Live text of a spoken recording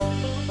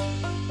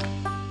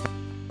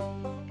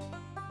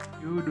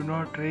you do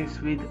not race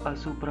with a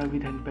Supra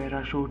with a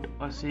parachute,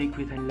 a Sikh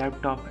with a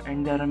laptop,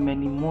 and there are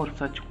many more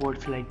such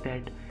quotes like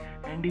that.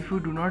 And if you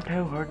do not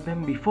have heard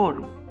them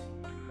before,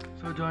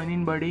 so join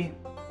in, buddy.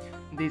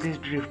 This is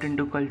Drift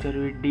into Culture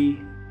with D,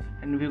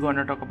 and we're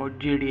gonna talk about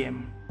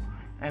JDM.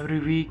 Every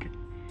week,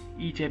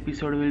 each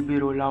episode will be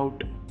roll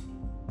out.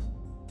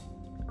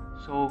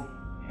 So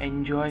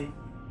enjoy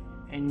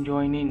and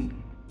join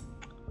in.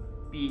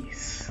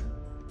 Peace.